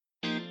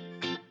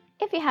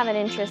If you have an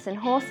interest in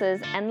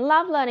horses and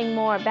love learning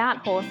more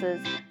about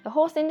horses, the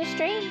horse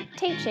industry,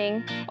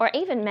 teaching, or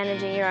even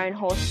managing your own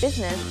horse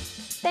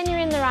business, then you're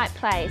in the right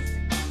place.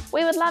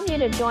 We would love you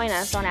to join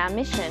us on our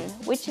mission,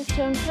 which is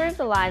to improve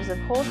the lives of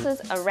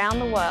horses around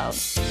the world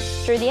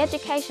through the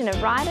education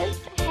of riders,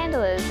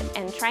 handlers,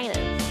 and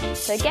trainers.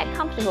 So get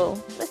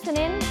comfortable, listen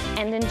in,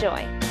 and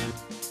enjoy.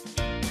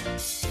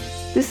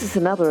 This is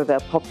another of our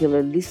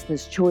popular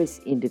Listener's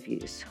Choice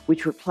interviews,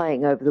 which we're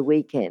playing over the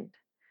weekend.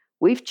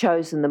 We've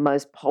chosen the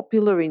most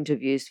popular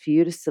interviews for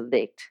you to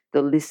select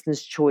the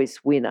Listener's Choice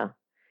winner.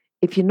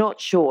 If you're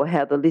not sure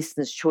how the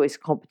Listener's Choice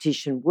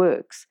competition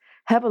works,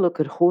 have a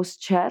look at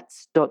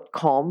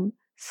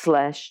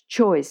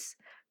horsechats.com/choice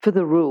for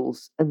the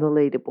rules and the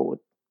leaderboard.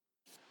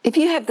 If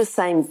you have the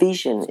same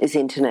vision as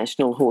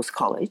International Horse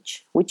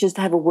College, which is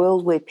to have a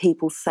world where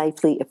people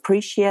safely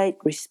appreciate,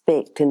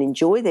 respect and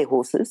enjoy their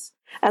horses,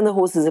 and the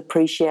horses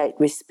appreciate,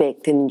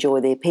 respect and enjoy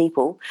their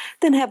people,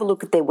 then have a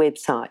look at their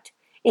website,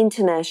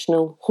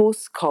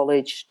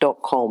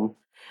 internationalhorsecollege.com.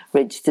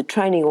 Registered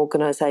Training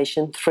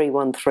Organisation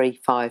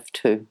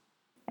 31352.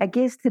 Our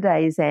guest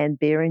today is Anne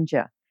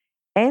Beringer.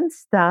 Anne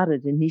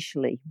started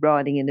initially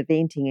riding and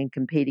eventing and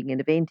competing in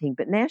eventing,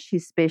 but now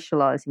she's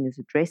specialising as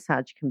a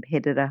dressage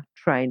competitor,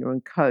 trainer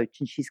and coach,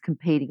 and she's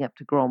competing up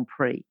to Grand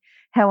Prix.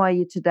 How are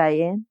you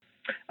today, Anne?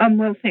 I'm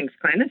well, thanks,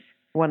 Glenys.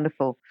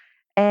 Wonderful.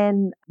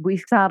 And we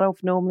start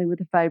off normally with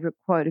a favourite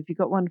quote. Have you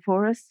got one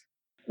for us?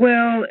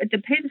 Well, it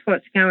depends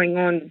what's going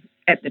on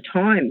at the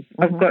time.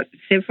 Mm-hmm. I've got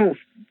several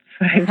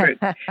favourites.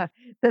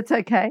 That's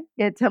okay.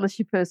 Yeah, tell us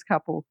your first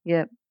couple.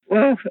 Yeah.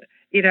 Well,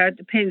 it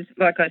depends,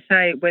 like I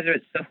say, whether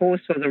it's the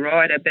horse or the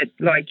rider, but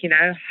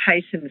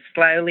hasten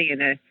slowly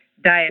and a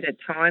day at a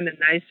time and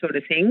those sort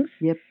of things.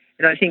 Yep.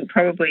 And I think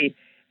probably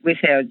with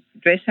our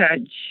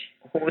dressage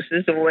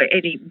horses or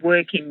any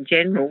work in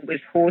general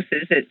with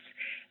horses, it's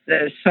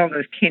the song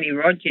of Kenny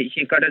Rogers.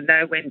 You've got to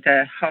know when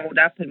to hold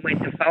up and when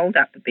to fold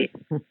up a bit,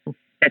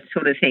 that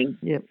sort of thing.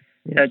 Yep.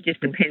 So it just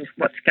depends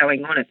what's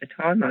going on at the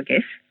time, I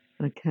guess.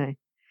 Okay.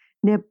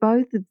 Now,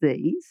 both of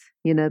these,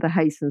 the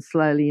hasten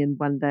slowly and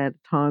one day at a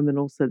time and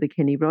also the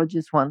Kenny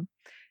Rogers one,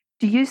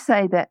 do you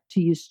say that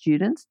to your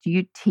students? Do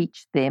you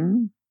teach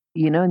them,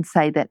 and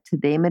say that to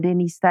them at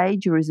any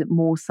stage, or is it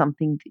more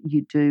something that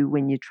you do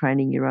when you're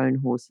training your own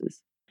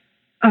horses?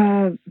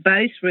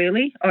 Both,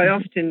 really. I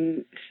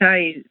often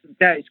say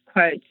those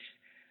quotes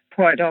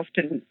quite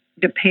often,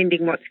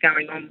 depending what's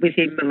going on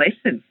within the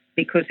lesson,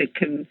 because it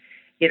can,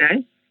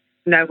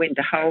 know when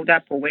to hold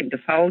up or when to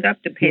fold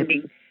up,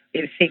 depending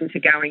if things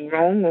are going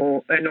wrong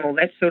and all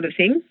that sort of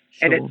thing.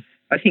 Sure. And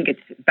I think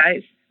it's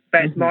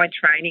both my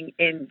training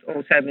and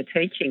also my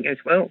teaching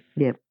as well.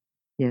 Yep.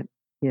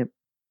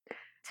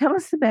 Tell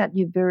us about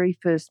your very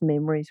first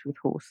memories with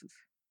horses.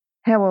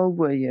 How old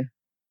were you?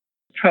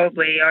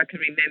 Probably I can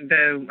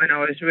remember when I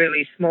was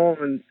really small,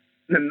 and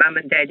my mum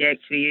and dad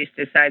actually used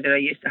to say that I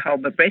used to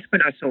hold my breath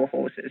when I saw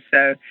horses.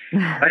 So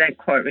I don't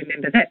quite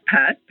remember that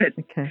part. But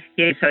okay.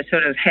 Yes, I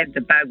sort of had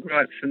the bug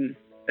right from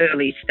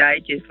early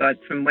stages,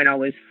 like from when I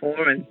was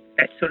 4 and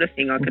that sort of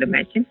thing, I could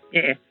imagine.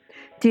 Yeah.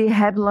 Do you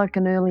have like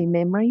an early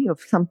memory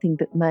of something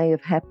that may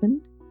have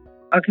happened?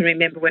 I can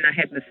remember when I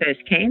had my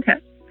first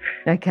canter.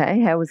 Okay,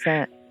 how was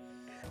that?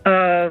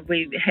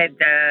 We had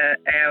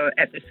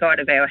at the side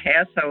of our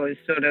house, I was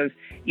sort of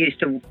used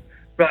to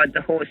ride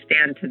the horse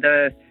down to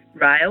the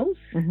rails.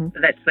 Mm-hmm.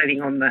 That's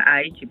letting on the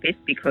age a bit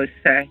because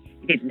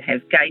you didn't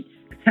have gates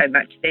so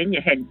much then.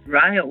 You had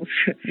rails.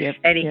 Yep.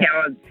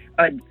 Anyhow,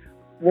 I'd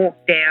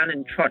walk down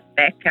and trot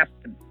back up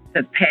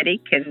the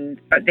paddock, and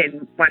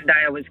then one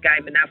day I was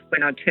game enough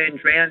when I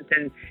turned round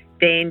and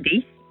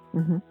Dandy,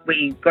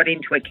 we got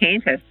into a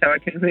canter, so I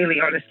can really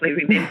honestly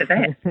remember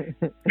that.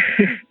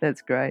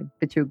 That's great.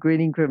 But you're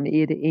grinning from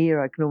ear to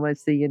ear. I can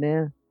almost see you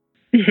now.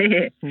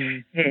 Yeah.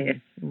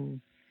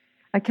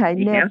 Okay,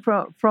 now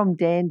from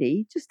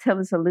Dandy, just tell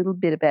us a little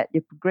bit about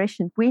your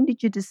progression. When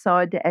did you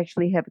decide to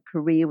actually have a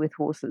career with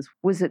horses?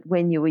 Was it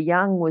when you were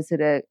young? Was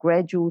it a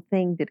gradual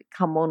thing? Did it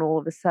come on all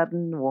of a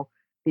sudden? Or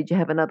did you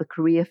have another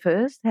career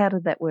first? How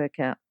did that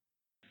work out?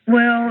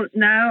 Well,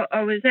 no,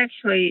 I was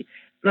actually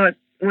like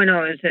when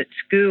I was at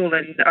school,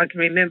 and I can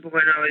remember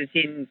when I was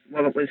it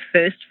was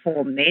first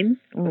form then,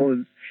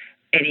 or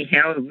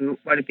anyhow,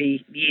 what would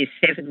be year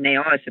 7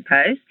 now, I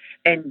suppose.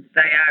 And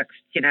they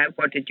asked,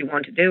 what did you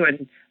want to do?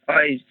 And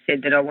I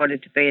said that I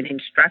wanted to be an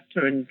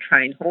instructor and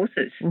train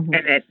horses. Mm-hmm.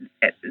 And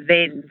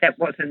then that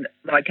wasn't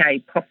like a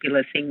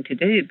popular thing to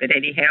do. But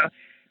anyhow,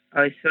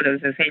 I sort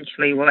of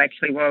eventually, while I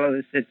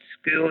was at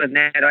school and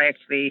that, I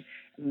actually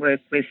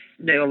worked with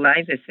Neil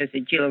Lavis as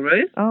a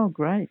Jillaroo. Oh,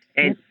 great.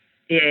 And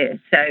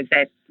so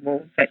that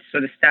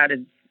sort of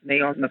started me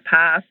on the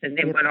path. And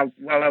then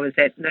while I was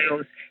at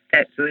Neil's,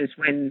 that was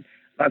when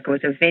I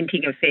was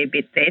eventing a fair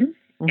bit then.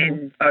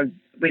 And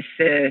with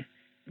the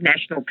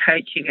National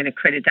Coaching and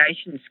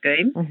Accreditation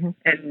Scheme,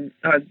 and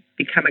I've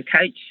become a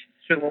coach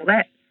through all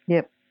that.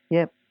 Yep.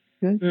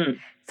 Good.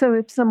 So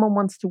if someone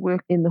wants to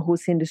work in the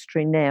horse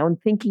industry now and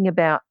thinking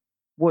about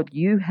what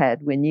you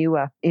had when you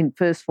were in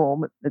first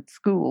form at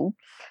school,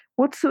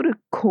 What sort of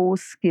core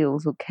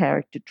skills or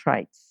character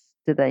traits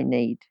do they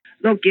need?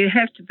 Look, you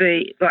have to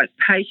be,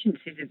 patience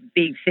is a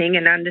big thing,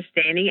 and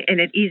understanding it, and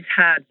it is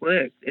hard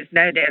work. There's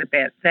no doubt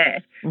about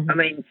that. Mm-hmm. I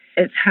mean,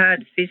 it's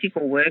hard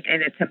physical work,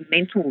 and it's a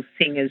mental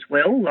thing as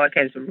well. Like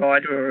as a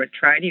rider or a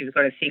trainer, you've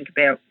got to think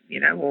about,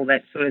 all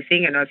that sort of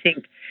thing. And I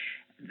think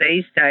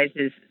these days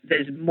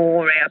there's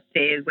more out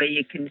there where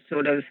you can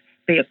sort of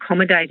be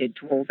accommodated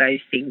to all those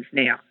things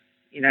now,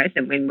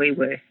 than when we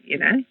were,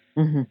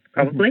 Mm-hmm.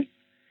 probably.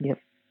 Mm-hmm.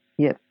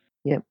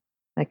 Yep.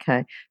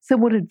 Okay. So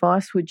what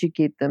advice would you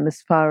give them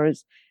as far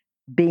as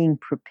being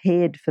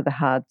prepared for the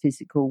hard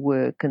physical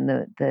work and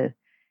the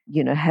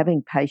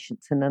having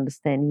patience and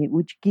understanding it?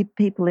 Would you give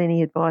people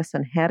any advice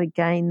on how to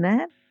gain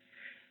that?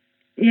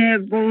 Yeah,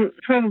 well,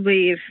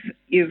 probably if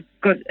you've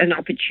got an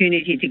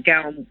opportunity to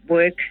go and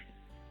work,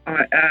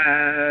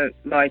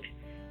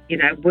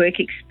 work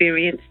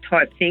experience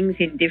type things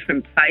in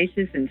different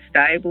places and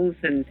stables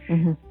and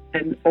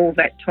all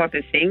that type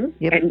of thing,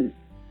 yep. And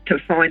to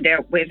find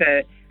out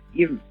whether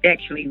you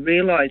actually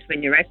realise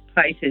when you're at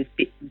places,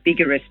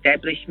 bigger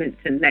establishments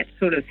and that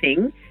sort of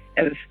thing,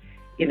 of,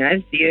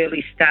 the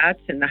early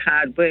starts and the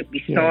hard work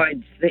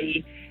besides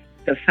the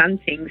fun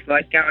things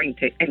like going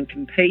to and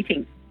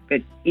competing.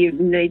 But you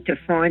need to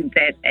find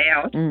that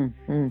out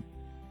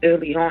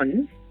early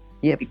on,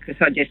 because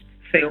I just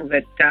feel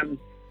that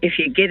if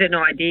you get an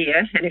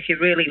idea and if you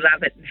really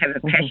love it and have a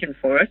passion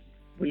for it,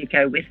 well, you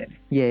go with it.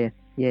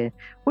 Yeah.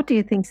 What do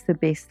you think's the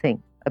best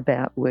thing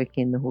about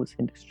working in the horse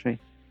industry?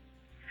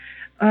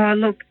 Oh,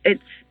 look,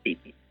 it's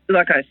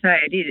like I say,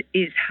 it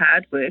is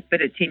hard work,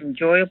 but it's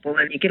enjoyable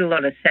and you get a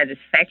lot of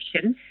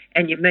satisfaction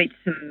and you meet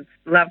some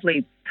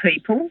lovely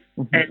people,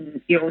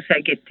 and you also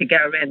get to go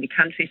around the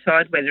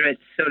countryside, whether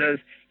it's sort of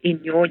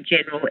in your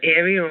general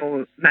area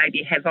or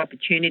maybe have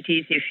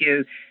opportunities if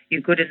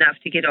you're good enough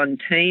to get on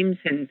teams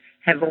and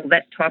have all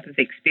that type of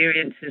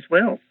experience as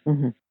well.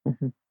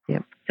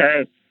 Yep.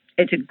 So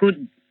it's a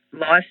good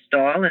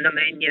lifestyle, and I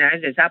mean,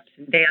 there's ups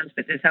and downs,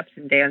 but there's ups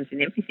and downs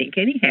in everything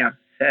anyhow.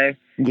 So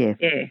yeah.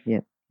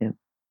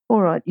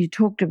 All right, you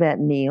talked about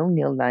Neil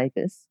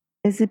Davis.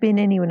 Has there been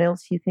anyone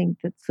else you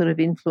think that sort of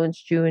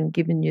influenced you and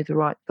given you the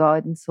right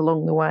guidance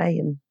along the way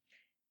and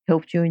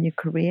helped you in your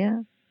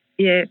career?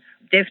 Yeah,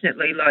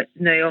 definitely, like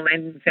Neil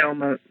and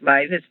Velma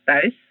Lavis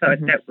both. So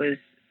that was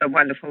a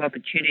wonderful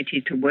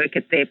opportunity to work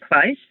at their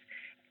place.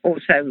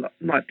 Also,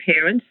 my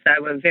parents, they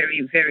were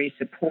very, very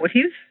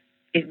supportive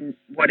in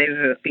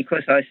whatever,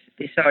 because I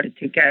decided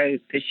to go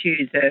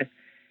pursue the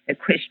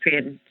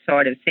equestrian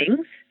side of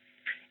things.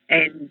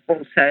 And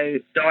also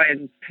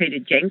Diane Peter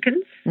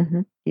Jenkins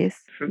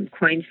yes, from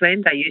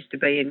Queensland. They used to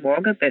be in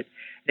Wagga, but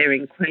they're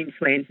in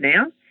Queensland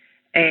now.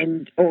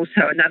 And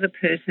also another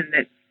person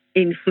that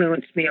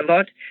influenced me a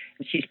lot,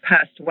 and she's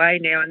passed away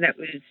now, and that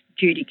was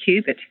Judy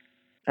Cubitt.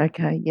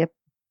 Okay, yep,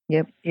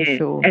 yeah.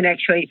 Sure. And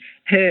actually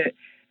her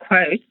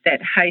quote,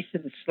 that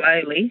hasten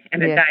slowly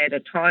and a day at a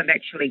time,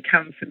 actually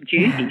come from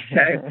Judy.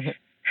 So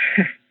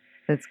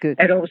that's good.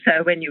 And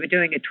also when you were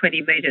doing a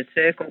 20-metre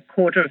circle,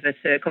 quarter of a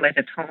circle at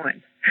a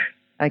time.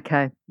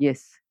 Okay,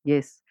 yes.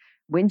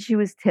 When she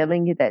was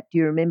telling you that, do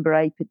you remember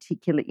a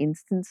particular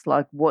instance,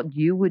 like what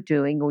you were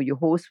doing or your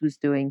horse was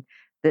doing,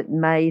 that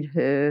made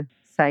her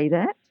say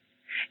that?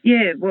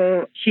 Yeah,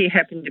 well, she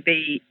happened to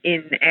be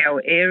in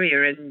our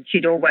area and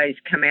she'd always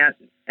come out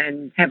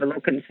and have a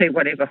look and see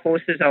whatever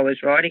horses I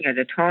was riding at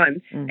a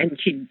time. And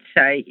she'd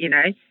say,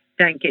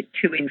 don't get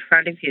too in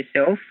front of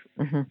yourself,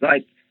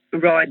 like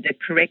ride the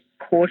correct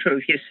quarter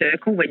of your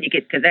circle. When you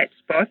get to that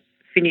spot,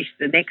 finish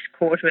the next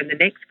quarter and the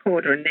next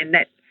quarter, and then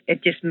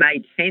it just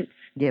made sense.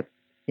 Yep.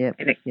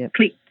 And it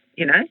clicked,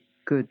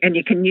 Good. And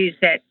you can use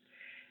that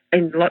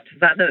in lots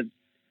of other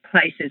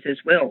places as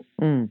well,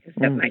 if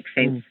that makes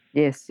sense.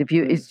 Yes, if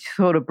you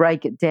sort of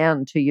break it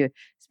down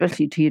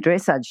especially to your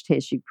dressage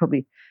test, you could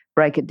probably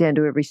break it down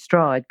to every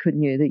stride,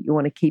 couldn't you, that you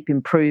want to keep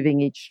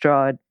improving each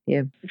stride.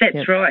 Yeah.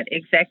 That's right,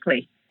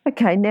 exactly.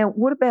 Okay, now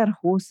what about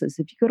horses?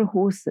 Have you got a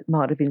horse that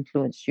might have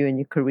influenced you in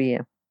your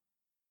career?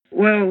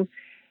 Well,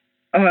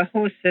 a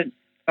horse that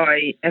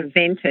I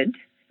invented,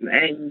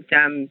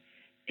 and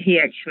he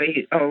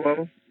actually,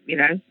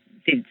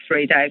 did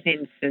 3-day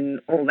events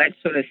and all that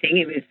sort of thing.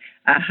 He was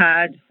a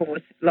hard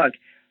horse. Like,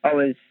 I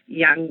was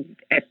young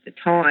at the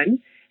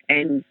time,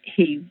 and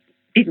he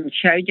didn't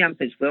show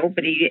jump as well,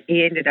 but he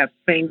ended up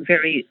being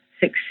very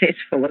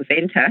successful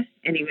eventer,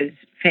 and he was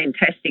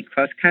fantastic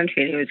cross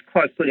country, and he was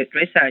quite good at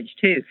dressage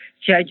too.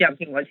 Show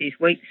jumping was his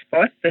weak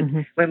spot, but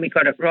when we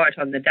got it right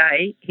on the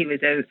day, he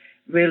was a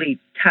really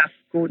tough,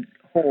 good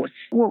horse.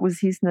 What was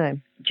his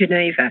name?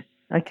 Geneva.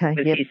 Okay.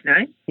 Was his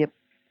name. Yep.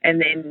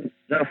 And then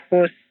the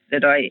horse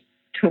that I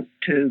took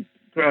to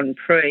Grand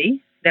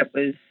Prix, that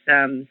was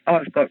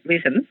I've Got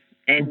Rhythm,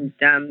 and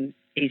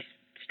his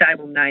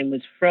stable name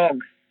was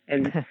Frog,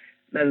 and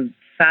the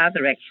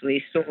father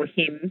actually saw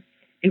him.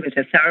 He was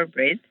a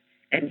thoroughbred,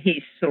 and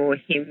he saw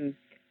him.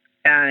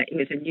 He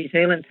was a New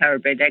Zealand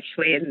thoroughbred,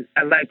 actually, and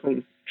a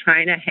local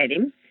trainer had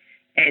him.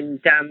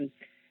 And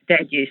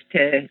Dad used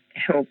to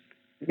help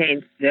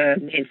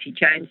Nancy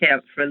Jones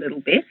out for a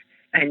little bit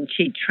and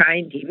she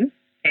trained him,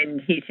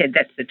 and he said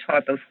that's the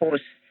type of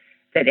horse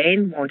that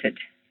Anne wanted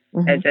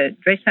as a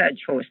dressage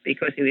horse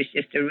because he was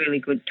just a really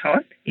good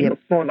type. He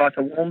looked more like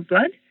a warm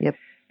blood. Yep.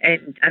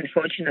 And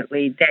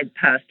unfortunately, Dad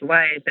passed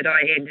away, but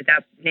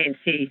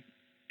Nancy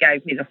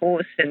gave me the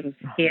horse, and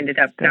he ended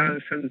up going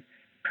from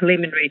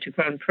preliminary to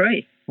Grand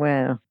Prix.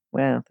 Wow,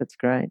 that's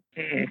great.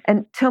 Yeah.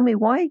 And tell me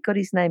why he got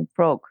his name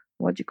Frog.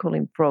 Why'd you call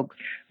him Frog?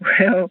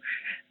 Well,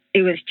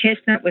 he was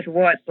chestnut with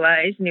white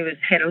blaze, and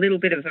had a little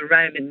bit of a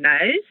Roman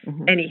nose,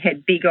 and he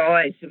had big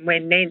eyes. And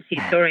when Nancy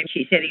saw him,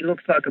 she said he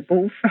looks like a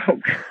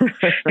bullfrog.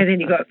 And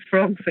then he got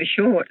Frog for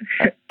short.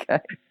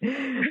 Okay.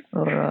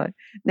 All right.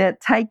 Now,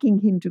 taking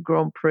him to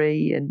Grand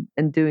Prix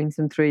and doing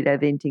some 3-day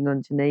eventing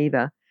on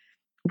Geneva,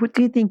 what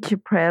do you think your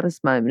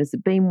proudest moment? Has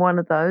it been one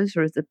of those,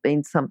 or has it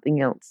been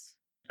something else?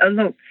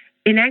 Look,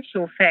 in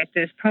actual fact,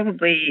 there's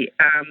probably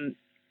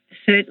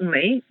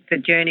certainly the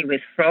journey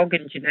with Frog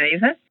in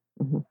Geneva.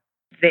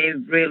 They're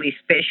really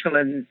special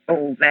and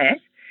all that.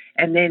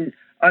 And then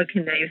I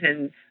can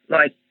even,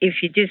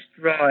 if you just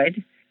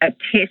ride a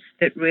test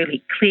that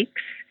really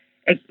clicks,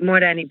 it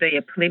might only be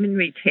a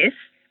preliminary test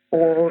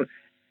or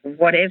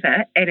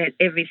whatever, and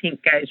everything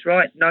goes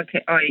right.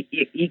 And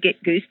you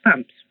get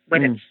goosebumps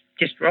when it's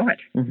just right.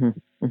 And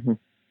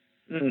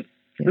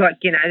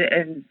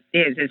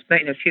there's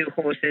been a few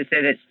horses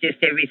that it's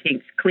just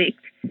everything's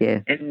clicked.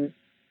 Yeah. And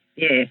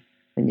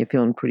you're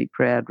feeling pretty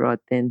proud right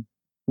then.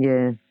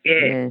 Yeah.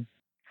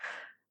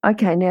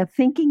 Okay, now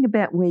thinking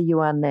about where you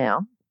are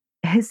now,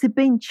 has there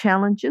been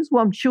challenges?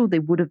 Well, I'm sure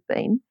there would have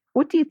been.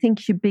 What do you think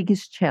is your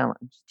biggest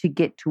challenge to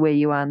get to where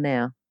you are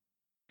now?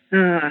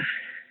 I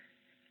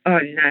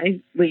don't know.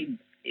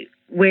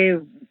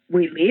 Where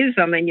we live,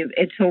 I mean,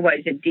 it's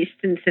always a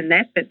distance and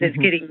that, but there's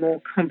getting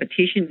more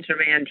competitions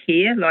around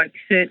here,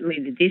 certainly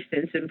the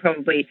distance, and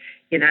probably,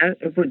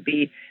 it would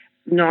be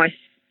nice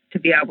to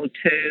be able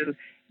to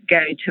go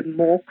to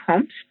more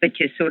comps, but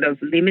you're sort of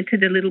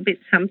limited a little bit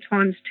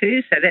sometimes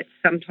too, so that's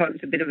sometimes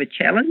a bit of a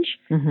challenge,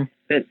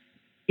 but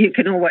you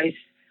can always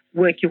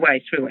work your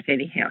way through it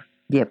anyhow.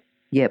 Yep.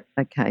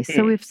 Okay,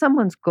 so if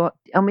someone's got,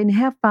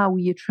 how far were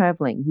you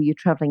travelling? Were you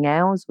travelling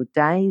hours or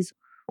days,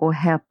 or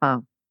how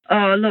far?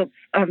 Oh, look,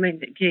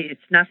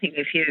 it's nothing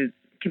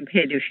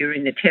compared to if you're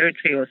in the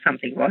Territory or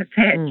something like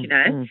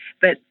that,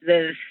 But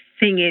the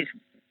thing is,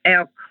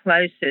 our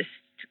closest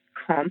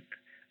comp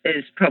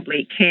is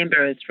probably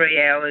Canberra,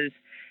 3 hours.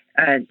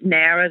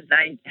 Nowra,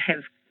 they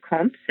have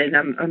comps, and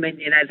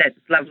that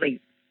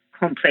lovely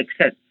complex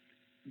at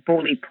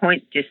Borley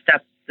Point just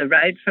up the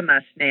road from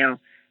us now,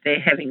 they're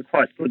having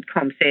quite good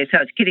comps there, so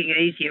it's getting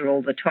easier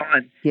all the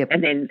time. Yep.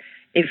 And then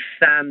if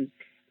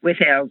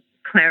with our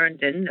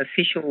Clarendon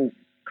official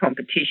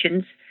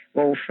competitions,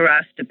 well, for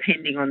us,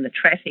 depending on the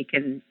traffic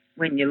and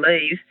when you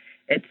leave,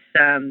 it's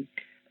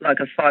like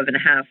a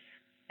 5.5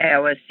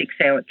 hour, 6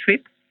 hour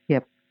trip.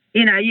 Yep.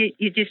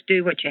 You just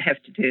do what you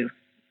have to do.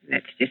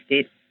 That's just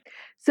it.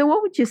 So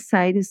what would you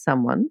say to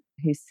someone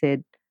who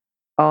said,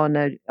 oh,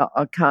 no,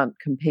 I can't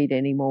compete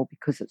anymore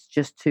because it's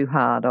just too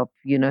hard.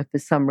 For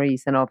some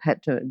reason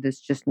there's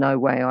just no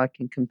way I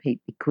can compete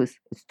because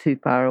it's too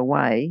far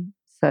away.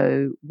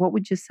 So what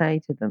would you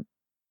say to them?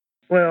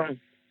 Well,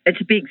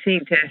 it's a big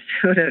thing to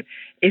sort of,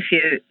 if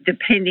you're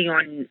depending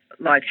on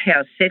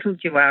how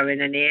settled you are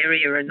in an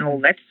area and all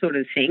that sort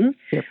of thing,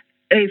 yep.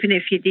 Even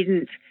if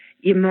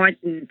you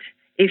mightn't,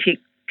 if you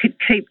could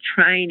keep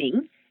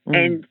training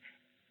and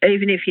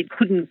even if you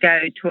couldn't go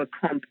to a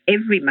comp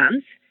every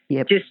month,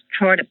 yep. just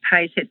try to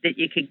pace it that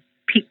you could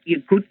pick your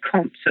good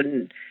comps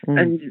and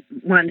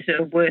ones that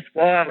are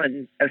worthwhile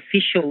and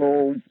official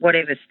or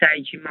whatever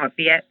stage you might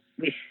be at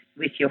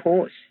with your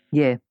horse.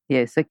 Yeah.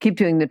 So keep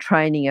doing the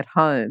training at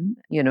home,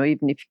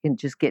 even if you can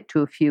just get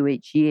to a few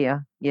each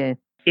year. Yeah.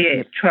 Yeah,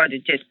 yep. Try to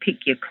just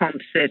pick your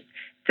comps that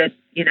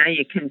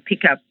you can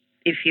pick up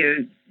if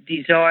you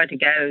desire to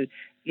go,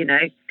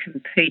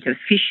 compete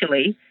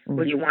officially.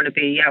 Well, you want to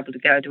be able to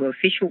go to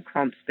official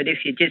comps, but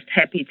if you're just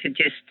happy to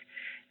just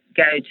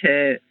go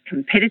to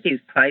competitive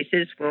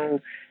places,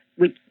 well,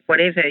 with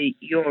whatever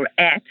you're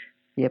at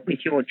yep.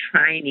 with your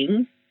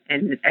training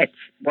and at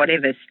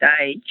whatever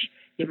stage,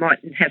 you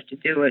mightn't have to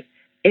do it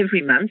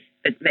every month,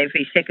 but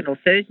every second or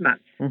third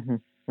month,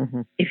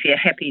 if you're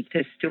happy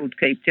to still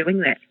keep doing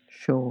that.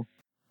 Sure.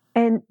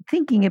 And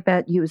thinking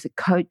about you as a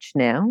coach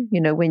now,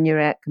 when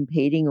you're out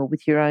competing or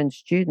with your own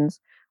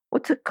students,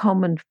 what's a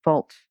common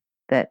fault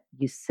that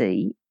you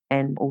see,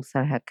 and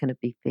also how can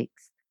it be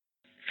fixed?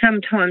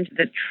 Sometimes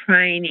the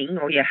training,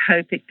 or you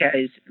hope it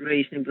goes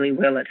reasonably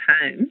well at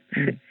home.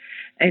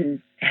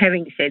 And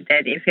having said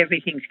that, if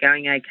everything's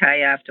going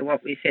okay after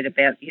what we said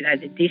about,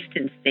 the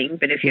distance thing,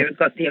 but if you've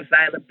got the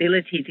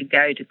availability to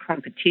go to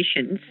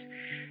competitions,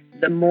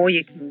 the more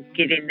you can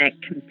get in that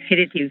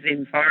competitive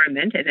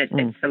environment, and it's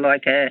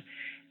like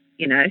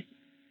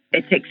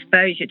it's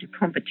exposure to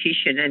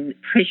competition and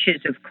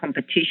pressures of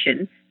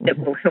competition that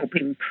will help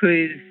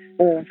improve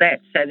all that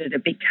so that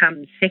it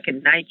becomes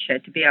second nature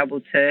to be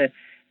able to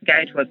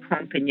go to a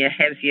comp and you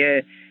have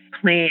your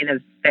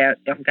plan about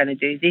I'm going to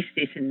do this,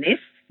 this and this,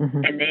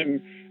 and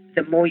then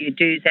the more you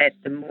do that,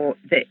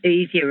 the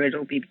easier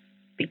it'll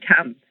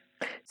become.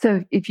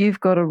 So if you've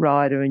got a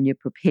rider and you're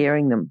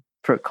preparing them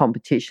for a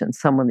competition,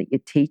 someone that you're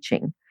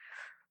teaching,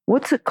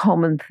 what's a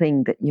common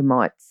thing that you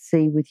might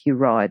see with your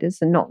riders,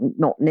 and not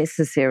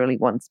necessarily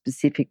one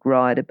specific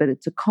rider, but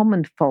it's a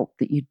common fault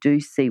that you do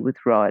see with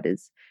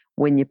riders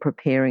when you're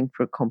preparing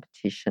for a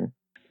competition?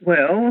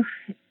 Well,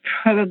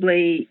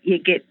 probably you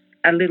get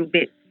a little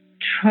bit,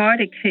 try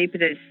to keep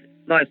it as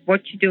like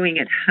what you're doing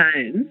at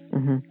home,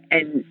 mm-hmm.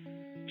 and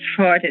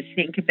try to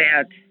think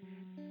about,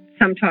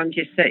 sometimes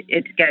you say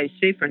it goes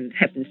super, and it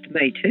happens to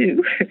me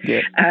too,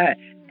 yeah.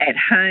 At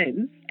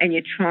home, and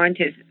you're trying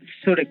to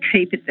sort of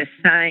keep it the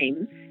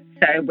same.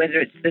 So whether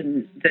it's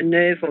the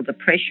nerve or the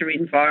pressure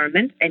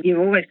environment, and you've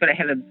always got to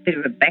have a bit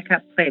of a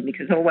backup plan,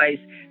 because always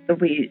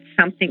there'll be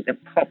something that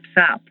pops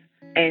up.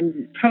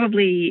 And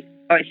probably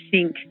I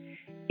think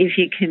if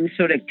you can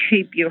sort of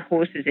keep your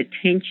horse's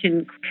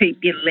attention,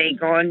 keep your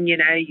leg on,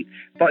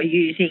 by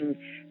using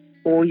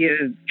all your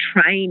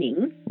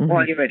training mm-hmm.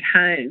 while you're at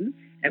home,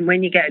 and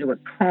when you go to a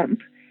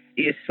comp,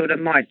 you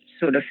might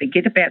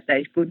forget about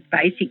those good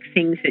basic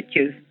things that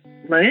you've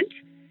learnt.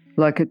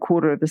 Like a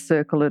quarter of a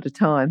circle at a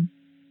time.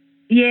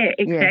 Yeah,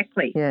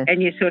 exactly. Yeah.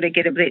 And you sort of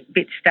get a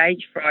bit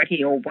stage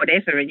frighty or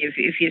whatever, and if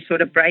you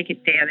sort of break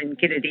it down and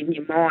get it in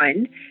your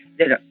mind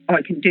that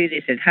I can do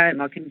this at home,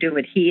 I can do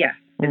it here.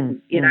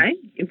 And,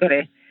 you've got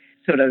to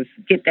sort of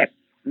get that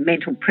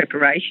mental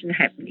preparation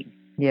happening.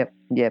 Yep.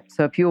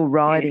 So if you're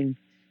riding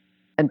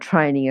and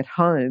training at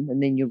home,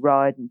 and then you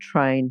ride and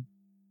train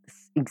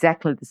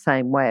exactly the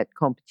same way at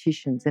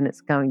competitions, then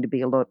it's going to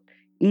be a lot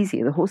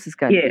easier. The horse is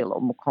going to be a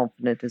lot more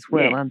confident as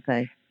well, aren't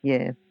they?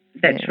 Yeah.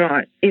 That's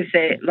right. If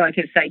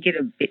they get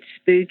a bit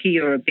spooky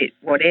or a bit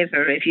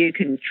whatever, if you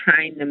can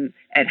train them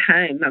at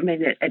home, I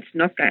mean,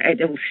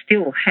 it'll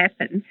still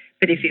happen.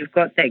 But if you've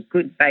got that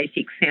good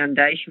basic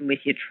foundation with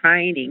your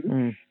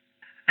training,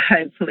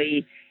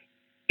 hopefully,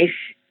 if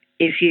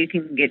you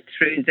can get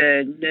through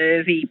the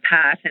nervy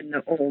part and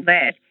all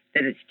that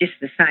it's just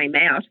the same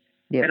out.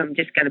 Yep. And I'm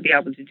just going to be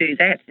able to do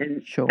that.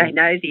 And sure. They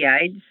know the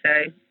aids,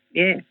 so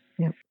yeah.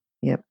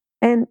 Yep.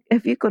 And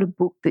have you got a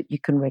book that you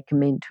can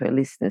recommend to our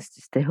listeners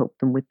just to help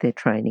them with their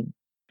training?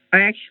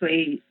 A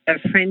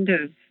friend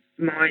of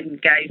mine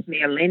gave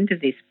me a lend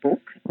of this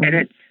book, mm-hmm. and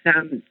it's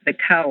the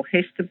Carl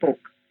Hester book,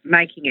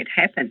 Making It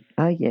Happen.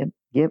 Oh, yeah,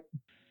 yep.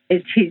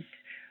 It's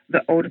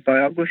the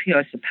autobiography,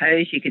 I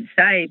suppose you could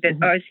say, but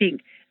mm-hmm. I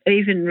think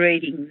even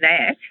reading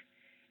that,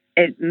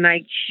 it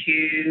makes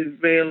you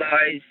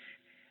realise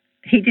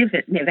he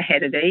never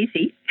had it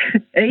easy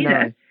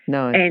either.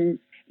 No. And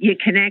you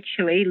can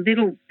actually,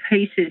 little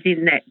pieces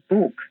in that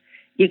book,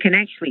 you can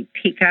actually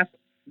pick up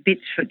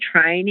bits for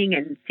training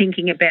and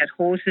thinking about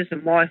horses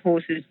and why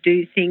horses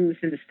do things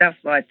and stuff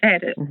like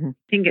that. Mm-hmm.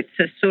 I think it's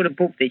a sort of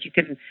book that you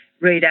can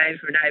read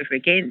over and over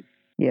again.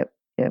 Yep.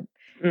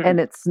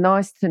 And it's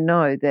nice to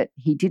know that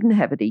he didn't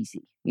have it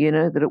easy,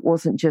 that it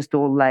wasn't just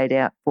all laid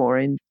out for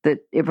him, that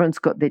everyone's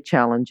got their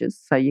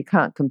challenges. So you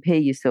can't compare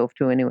yourself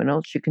to anyone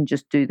else. You can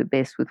just do the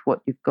best with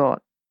what you've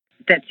got.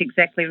 That's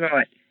exactly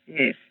right,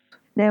 yes.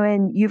 Now,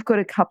 Anne, you've got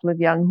a couple of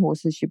young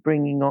horses you're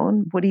bringing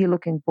on. What are you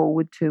looking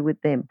forward to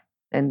with them,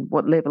 and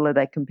what level are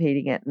they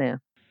competing at now?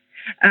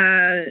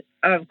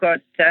 I've got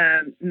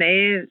a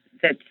mare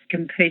that's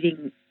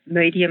competing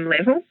medium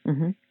level,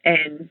 mm-hmm.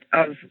 and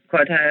I've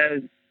got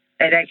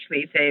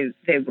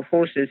they're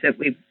horses that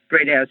we've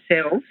bred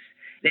ourselves.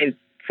 They're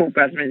full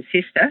brother and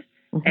sister,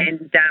 mm-hmm.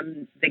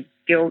 and the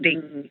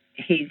gelding,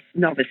 he's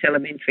novice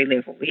elementary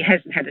level. He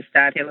hasn't had a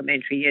start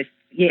elementary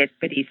yet,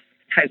 but he's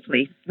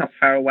hopefully not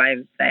far away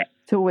with that.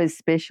 It's always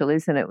special,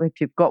 isn't it?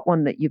 If you've got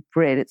one that you've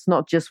bred, it's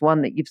not just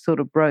one that you've sort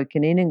of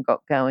broken in and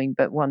got going,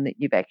 but one that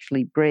you've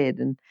actually bred.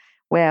 And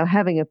wow,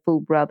 having a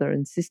full brother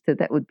and sister,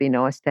 that would be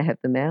nice to have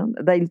them out.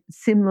 Are they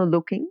similar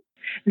looking?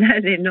 No,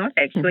 they're not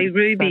actually.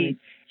 Ruby,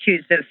 she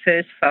was the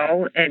first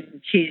foal,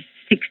 and she's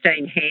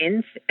 16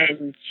 hands,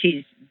 and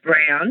she's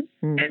brown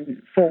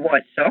and 4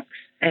 white socks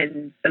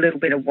and a little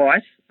bit of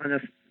white on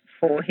her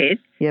forehead.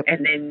 Yep.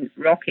 And then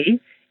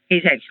Rocky,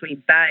 he's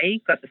actually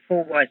bay, got the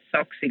 4 white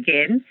socks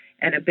again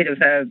and a bit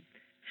of a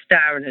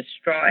star and a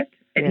stripe,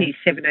 and he's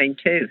 17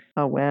 too.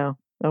 Oh, wow.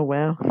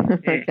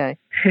 Okay.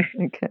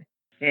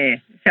 Yeah.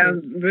 So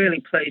I'm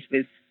really pleased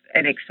with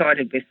and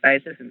excited with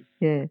both of them.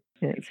 Yeah,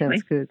 it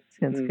sounds good.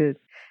 Good.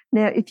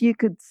 Now, if you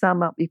could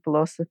sum up your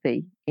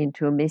philosophy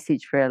into a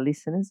message for our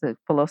listeners, a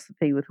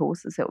philosophy with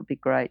horses, that would be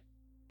great.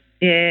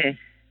 Yeah.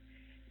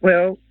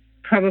 Well,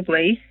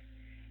 probably,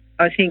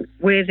 I think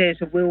where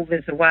there's a will,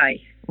 there's a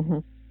way. Mm-hmm.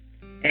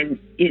 And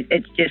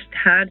it's just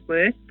hard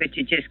work, but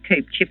you just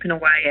keep chipping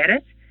away at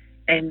it.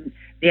 And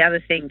the other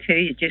thing too,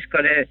 you just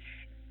got to,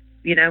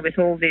 with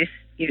all this,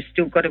 you've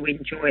still got to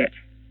enjoy it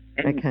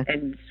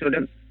and sort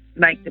of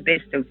make the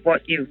best of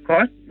what you've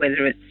got,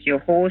 whether it's your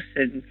horse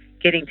and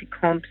getting to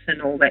comps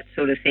and all that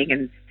sort of thing,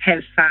 and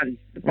have fun,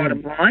 the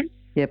bottom line.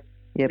 Yep.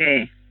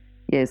 Yeah.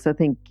 Yes, I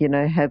think,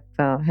 have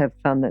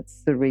fun.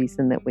 That's the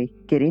reason that we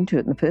get into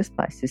it in the first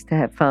place, is to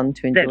have fun,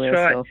 to enjoy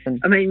ourselves. Right.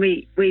 I mean,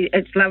 we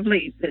it's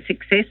lovely, the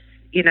success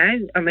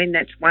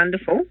that's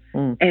wonderful.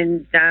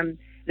 And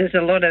there's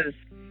a lot of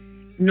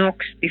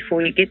knocks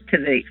before you get to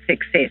the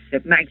success.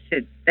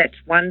 That's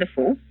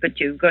wonderful, but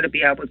you've got to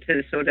be able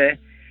to sort of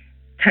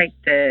take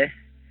the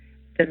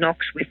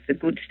knocks with the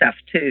good stuff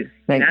too.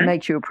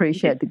 Makes you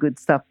appreciate the good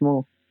stuff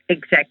more.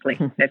 Exactly.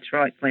 That's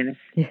right, Glenys.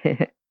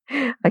 Yeah.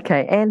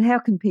 Okay, and how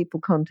can people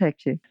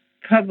contact you?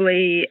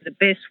 Probably the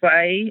best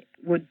way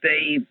would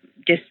be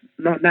just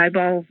my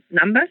mobile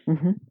number.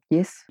 Mm-hmm.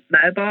 Yes.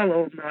 Mobile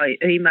or my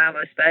email,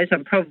 I suppose.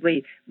 I'm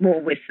probably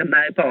more with the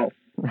mobile,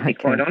 to be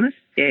quite honest.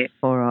 Yeah.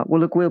 All right.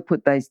 Well, look, we'll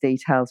put those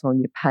details on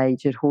your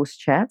page at Horse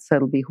Chats. So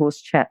it'll be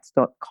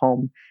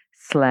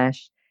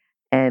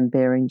horsechats.com/Anne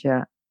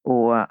Beringer,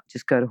 or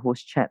just go to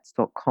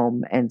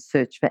horsechats.com and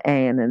search for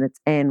Anne, and it's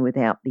Anne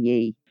without the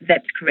E.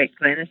 That's correct,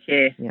 Glenys,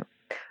 yeah. Yeah.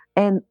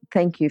 And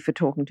thank you for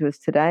talking to us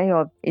today.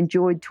 I've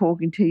enjoyed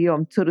talking to you.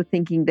 I'm sort of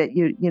thinking that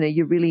you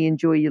really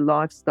enjoy your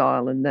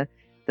lifestyle and the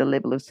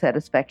level of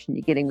satisfaction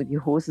you're getting with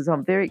your horses.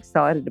 I'm very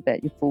excited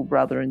about your full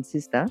brother and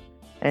sister,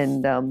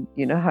 and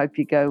hope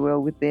you go well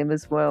with them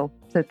as well.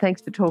 So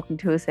thanks for talking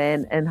to us,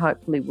 Anne, and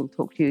hopefully we'll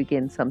talk to you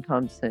again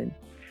sometime soon.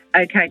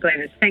 Okay,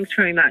 Glenys. Thanks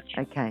very much.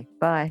 Okay,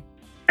 bye.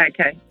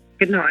 Okay,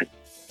 good night.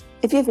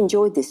 If you've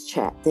enjoyed this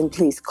chat, then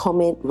please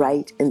comment,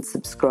 rate and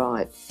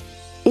subscribe.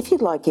 If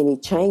you'd like any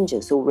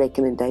changes or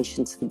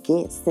recommendations for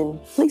guests, then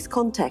please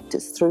contact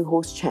us through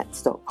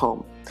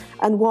horsechats.com.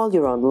 And while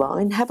you're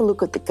online, have a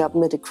look at the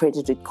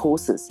government-accredited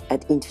courses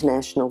at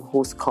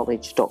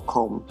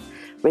internationalhorsecollege.com.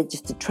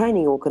 Registered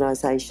Training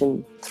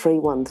Organisation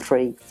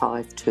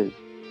 31352.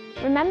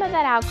 Remember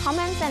that our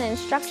comments and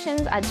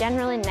instructions are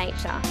general in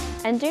nature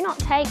and do not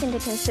take into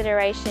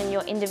consideration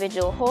your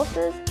individual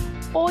horses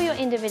or your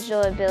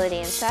individual ability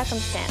and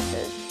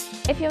circumstances.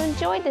 If you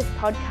enjoyed this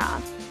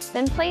podcast,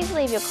 then please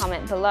leave your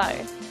comment below.